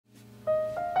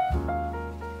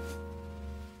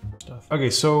Okay,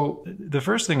 so the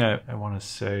first thing I want to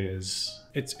say is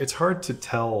it's hard to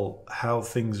tell how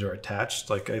things are attached.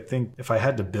 Like, I think if I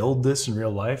had to build this in real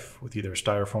life with either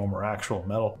styrofoam or actual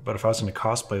metal, but if I was going to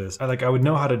cosplay this, I would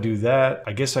know how to do that.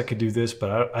 I guess I could do this,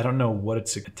 but I don't know what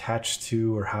it's attached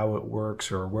to or how it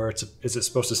works or where is it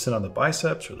supposed to sit on the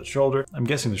biceps or the shoulder? I'm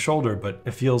guessing the shoulder, but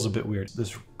it feels a bit weird.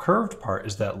 This curved part,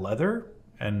 is that leather?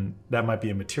 And that might be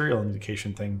a material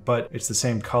indication thing, but it's the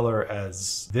same color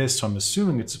as this, so I'm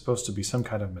assuming it's supposed to be some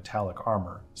kind of metallic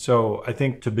armor. So I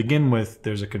think to begin with,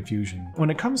 there's a confusion.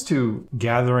 When it comes to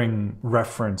gathering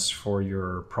reference for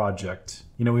your project,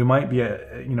 we might be,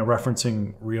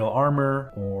 referencing real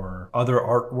armor or other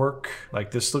artwork. Like,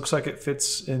 this looks like it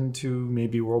fits into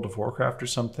maybe World of Warcraft or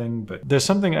something, but there's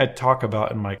something I talk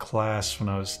about in my class when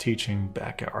I was teaching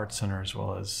back at Art Center as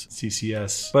well as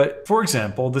CCS. But for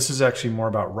example, this is actually more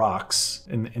about rocks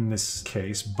in this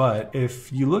case, but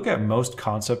if you look at most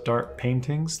concept art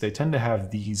paintings, they tend to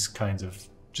have these kinds of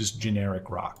just generic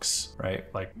rocks, right?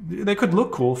 Like, they could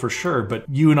look cool for sure, but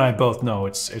you and I both know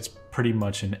it's pretty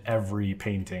much in every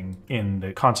painting in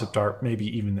the concept art, maybe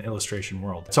even the illustration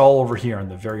world. It's all over here on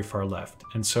the very far left.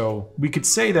 And so we could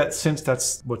say that since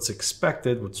that's what's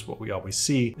expected, what we always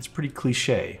see, it's pretty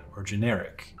cliche or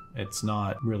generic. It's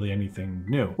not really anything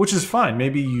new, which is fine.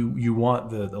 Maybe you want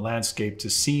the landscape to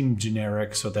seem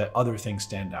generic so that other things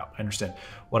stand out. I understand.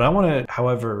 What I want to,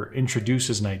 however, introduce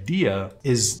as an idea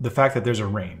is the fact that there's a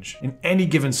range. In any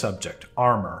given subject,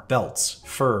 armor, belts,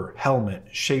 fur, helmet,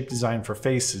 shape design for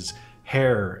faces,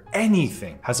 hair,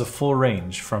 anything has a full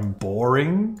range from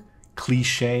boring,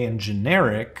 cliche and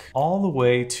generic, all the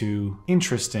way to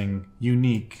interesting,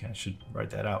 unique, I should write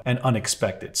that out, and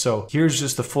unexpected. So here's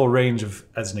just the full range of,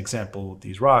 as an example,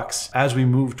 these rocks. As we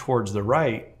move towards the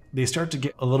right, they start to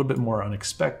get a little bit more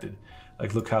unexpected.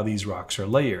 Like, look how these rocks are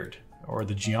layered, or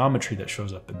the geometry that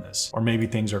shows up in this, or maybe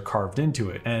things are carved into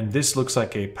it. And this looks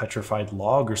like a petrified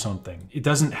log or something. It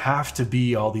doesn't have to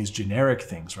be all these generic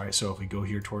things, right? So if we go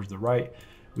here towards the right,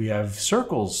 we have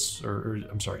circles, or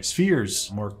I'm sorry,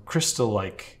 spheres, more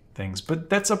crystal-like things, but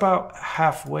that's about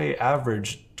halfway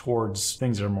average towards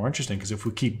things that are more interesting, because if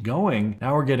we keep going,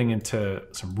 now we're getting into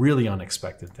some really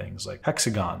unexpected things like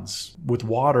hexagons with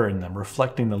water in them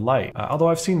reflecting the light. Although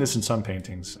I've seen this in some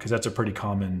paintings, because that's a pretty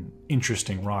common,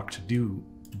 interesting rock to do.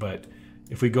 But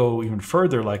if we go even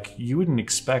further, like, you wouldn't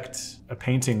expect a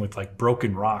painting with like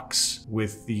broken rocks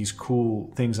with these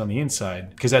cool things on the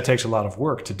inside, because that takes a lot of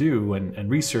work to do and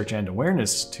research and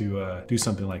awareness to do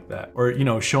something like that. Or,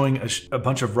 showing a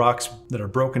bunch of rocks that are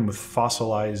broken with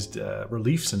fossilized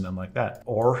reliefs in them like that.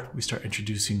 Or we start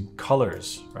introducing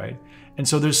colors, right? And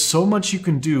so there's so much you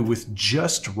can do with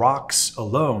just rocks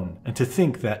alone. And to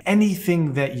think that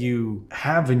anything that you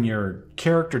have in your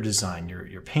character design,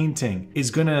 your painting,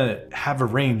 is gonna have a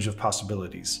range of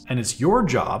possibilities. And it's your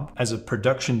job as a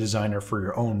production designer for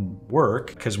your own work,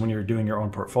 because when you're doing your own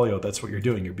portfolio, that's what you're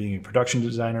doing. You're being a production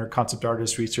designer, concept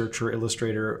artist, researcher,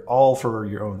 illustrator, all for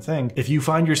your own thing. If you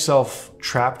find yourself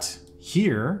trapped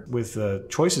here with the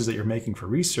choices that you're making for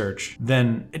research,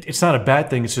 then it's not a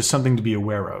bad thing, it's just something to be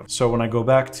aware of. So when I go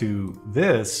back to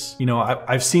this,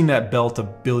 I've seen that belt a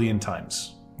billion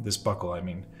times, this buckle, I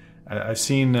mean. I've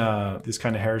seen this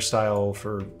kind of hairstyle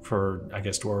for I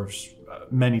guess, dwarves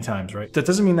many times, right? That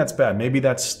doesn't mean that's bad. Maybe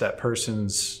that's that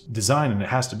person's design and it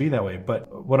has to be that way.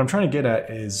 But what I'm trying to get at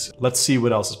is, let's see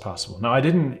what else is possible. Now, I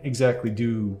didn't exactly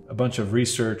do a bunch of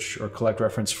research or collect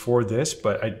reference for this,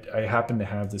 but I happen to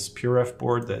have this PureRef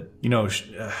board that,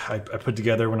 I put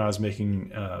together when I was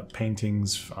making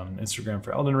paintings on Instagram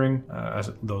for Elden Ring,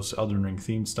 those Elden Ring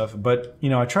themed stuff. But,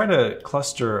 I try to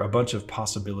cluster a bunch of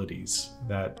possibilities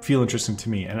that feel interesting to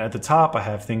me. And at the top, I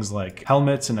have things like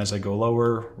helmets, and as I go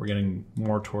lower, we're getting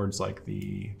more towards like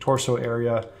the torso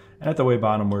area. And at the way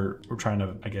bottom, we're trying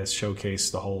to, I guess, showcase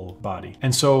the whole body.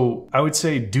 And so I would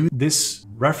say do this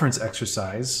reference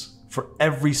exercise for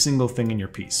every single thing in your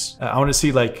piece. I want to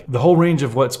see like the whole range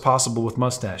of what's possible with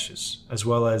mustaches, as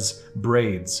well as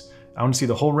braids. I want to see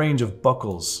the whole range of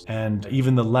buckles and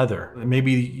even the leather.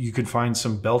 Maybe you could find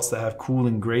some belts that have cool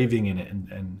engraving in it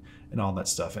and all that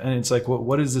stuff. And it's like,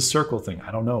 what is this circle thing?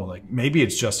 I don't know. Like, maybe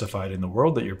it's justified in the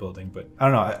world that you're building, but I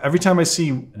don't know. Every time I see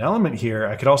an element here,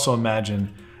 I could also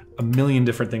imagine a million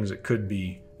different things it could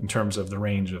be in terms of the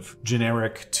range of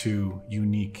generic to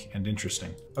unique and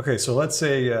interesting. Okay, so let's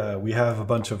say we have a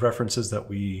bunch of references that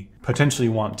we potentially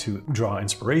want to draw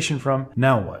inspiration from.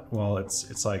 Now what? Well,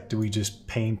 it's like, do we just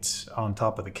paint on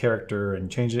top of the character and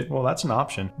change it? Well, that's an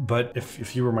option. But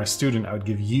if you were my student, I would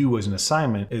give you as an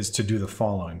assignment is to do the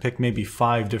following. Pick maybe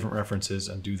 5 different references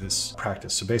and do this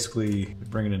practice. So basically,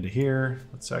 bring it into here.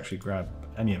 Let's actually grab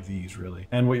any of these really.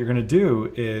 And what you're gonna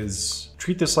do is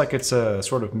treat this like it's a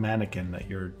sort of mannequin that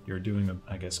you're doing,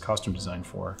 I guess, costume design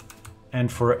for. And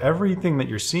for everything that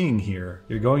you're seeing here,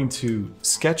 you're going to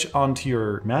sketch onto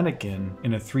your mannequin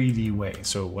in a 3D way.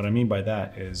 So what I mean by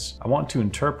that is I want to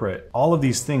interpret all of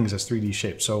these things as 3D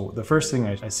shapes. So the first thing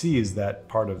I see is that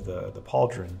part of the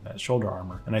pauldron, that shoulder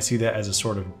armor. And I see that as a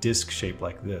sort of disc shape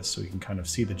like this. So you can kind of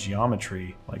see the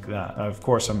geometry like that. Of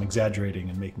course, I'm exaggerating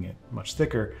and making it much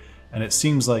thicker. And it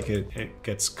seems like it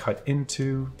gets cut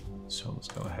into. So let's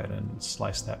go ahead and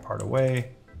slice that part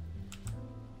away.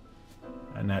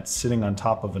 And that's sitting on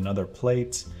top of another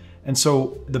plate. And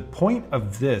so the point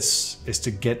of this is to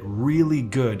get really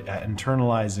good at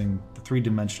internalizing the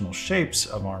 3-dimensional shapes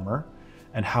of armor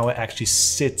and how it actually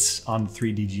sits on the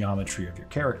 3D geometry of your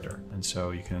character. And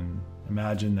so you can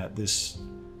imagine that this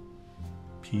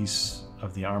piece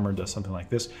of the armor does something like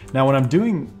this. Now, when I'm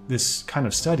doing this kind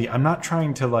of study, I'm not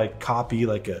trying to like copy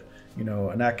like a, you know,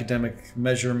 an academic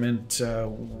measurement,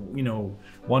 you know,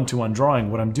 one-to-one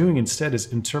drawing. What I'm doing instead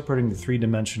is interpreting the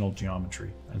 3-dimensional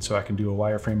geometry. And so I can do a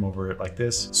wireframe over it like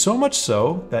this. So much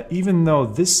so that even though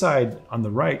this side on the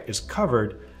right is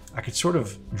covered, I could sort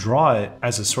of draw it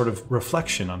as a sort of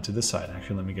reflection onto this side.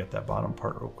 Actually, let me get that bottom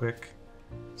part real quick.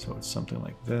 So it's something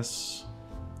like this.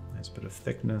 Nice bit of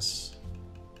thickness.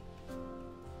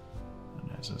 And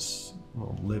there's this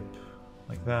little lip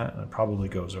like that, and it probably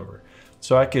goes over.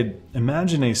 So I could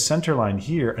imagine a center line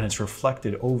here and it's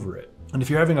reflected over it. And if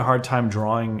you're having a hard time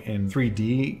drawing in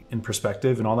 3D, in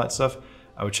perspective and all that stuff,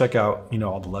 I would check out, you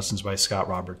know, all the lessons by Scott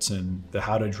Robertson, the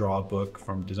How to Draw book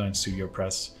from Design Studio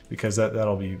Press, because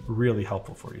that'll be really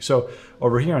helpful for you. So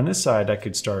over here on this side, I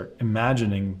could start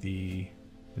imagining the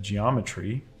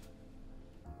geometry.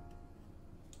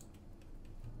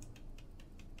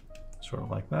 Sort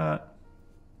of like that.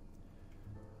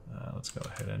 Let's go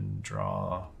ahead and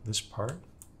draw this part.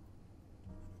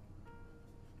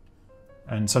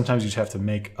 And sometimes you just have to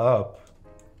make up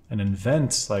and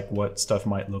invent like what stuff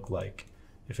might look like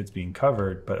if it's being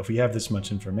covered. But if we have this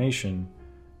much information,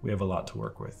 we have a lot to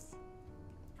work with.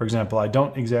 For example, I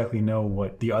don't exactly know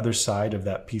what the other side of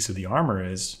that piece of the armor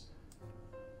is,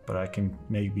 but I can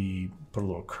maybe put a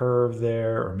little curve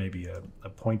there, or maybe a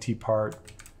pointy part.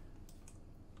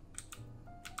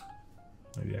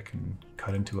 Maybe I can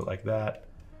cut into it like that.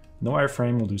 And the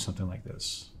wireframe will do something like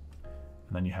this.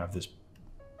 And then you have this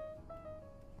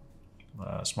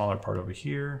smaller part over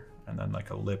here, and then like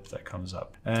a lip that comes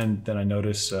up. And then I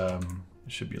notice it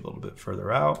should be a little bit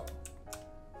further out.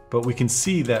 But we can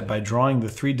see that by drawing the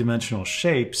 3-dimensional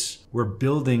shapes, we're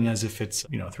building as if it's,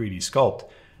 you know, 3D sculpt.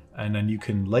 And then you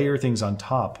can layer things on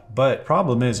top. But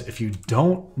problem is, if you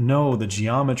don't know the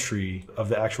geometry of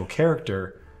the actual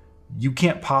character, you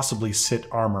can't possibly sit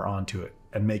armor onto it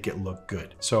and make it look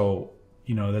good. So,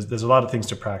 you know, there's a lot of things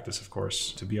to practice, of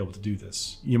course, to be able to do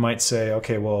this. You might say,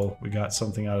 okay, well, we got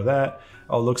something out of that.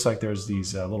 Oh, it looks like there's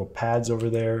these little pads over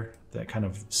there that kind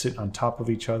of sit on top of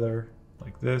each other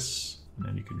like this. And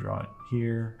then you can draw it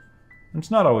here. And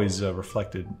it's not always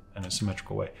reflected in a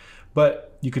symmetrical way.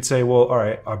 But you could say, well, all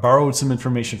right, I borrowed some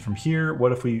information from here.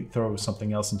 What if we throw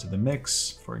something else into the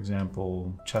mix? For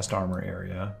example, chest armor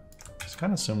area. It's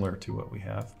kind of similar to what we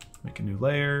have. Make a new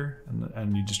layer,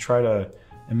 and you just try to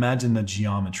imagine the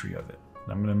geometry of it.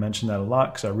 And I'm going to mention that a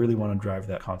lot because I really want to drive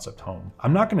that concept home.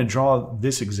 I'm not going to draw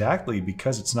this exactly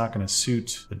because it's not going to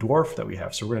suit the dwarf that we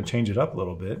have. So we're going to change it up a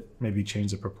little bit, maybe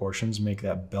change the proportions, make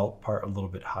that belt part a little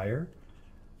bit higher,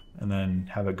 and then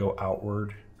have it go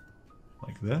outward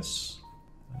like this.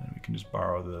 And then we can just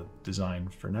borrow the design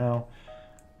for now.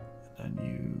 And then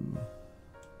you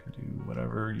can do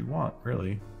whatever you want,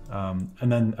 really. And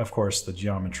then, of course, the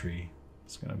geometry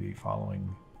is going to be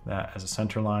following that as a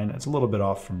center line. It's a little bit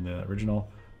off from the original,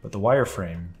 but the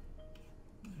wireframe,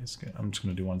 I'm just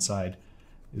going to do one side,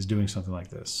 is doing something like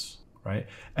this, right?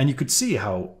 And you could see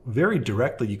how very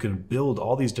directly you can build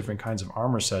all these different kinds of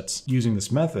armor sets using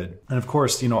this method. And of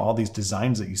course, you know, all these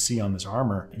designs that you see on this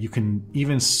armor, you can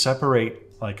even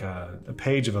separate like a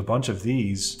page of a bunch of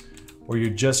these, where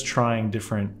you're just trying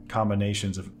different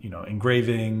combinations of, you know,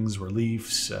 engravings,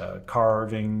 reliefs,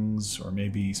 carvings, or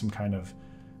maybe some kind of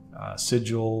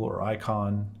sigil or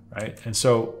icon, right? And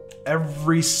so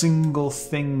every single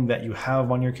thing that you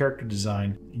have on your character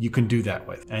design, you can do that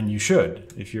with. And you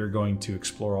should, if you're going to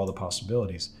explore all the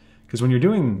possibilities. Because when you're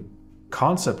doing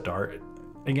concept art,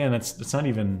 again, it's not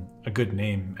even a good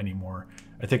name anymore.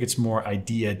 I think it's more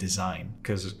idea design,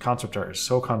 because concept art is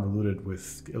so convoluted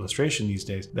with illustration these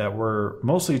days that we're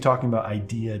mostly talking about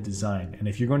idea design. And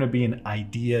if you're going to be an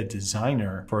idea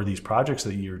designer for these projects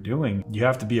that you're doing, you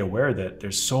have to be aware that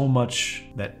there's so much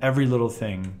that every little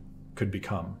thing could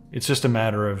become. It's just a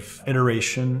matter of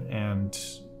iteration and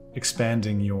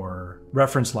expanding your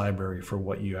reference library for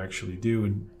what you actually do.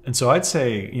 And so I'd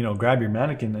say, you know, grab your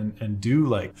mannequin and do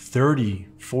like 30,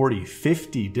 40,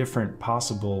 50 different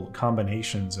possible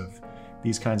combinations of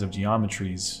these kinds of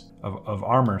geometries of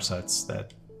armor sets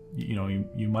that, you know,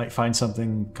 you might find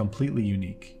something completely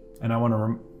unique. And I want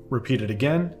to repeat it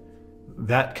again.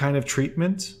 That kind of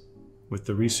treatment with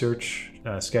the research,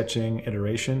 sketching,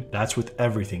 iteration, that's with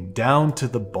everything, down to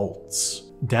the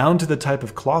bolts, down to the type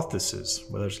of cloth this is,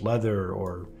 whether it's leather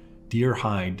or deer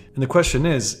hide. And the question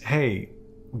is, hey,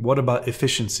 what about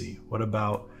efficiency? What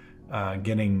about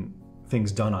getting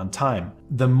things done on time?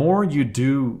 The more you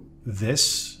do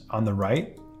this on the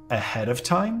right ahead of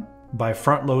time, by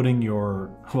front loading your,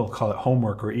 we'll call it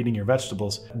homework or eating your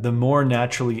vegetables, the more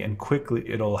naturally and quickly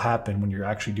it'll happen when you're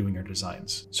actually doing your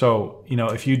designs. So, you know,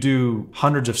 if you do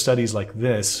hundreds of studies like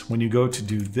this, when you go to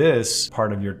do this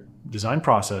part of your design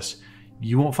process,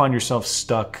 you won't find yourself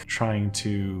stuck trying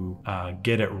to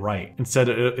get it right. Instead,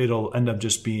 it'll end up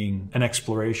just being an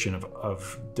exploration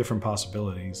of different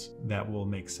possibilities that will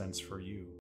make sense for you.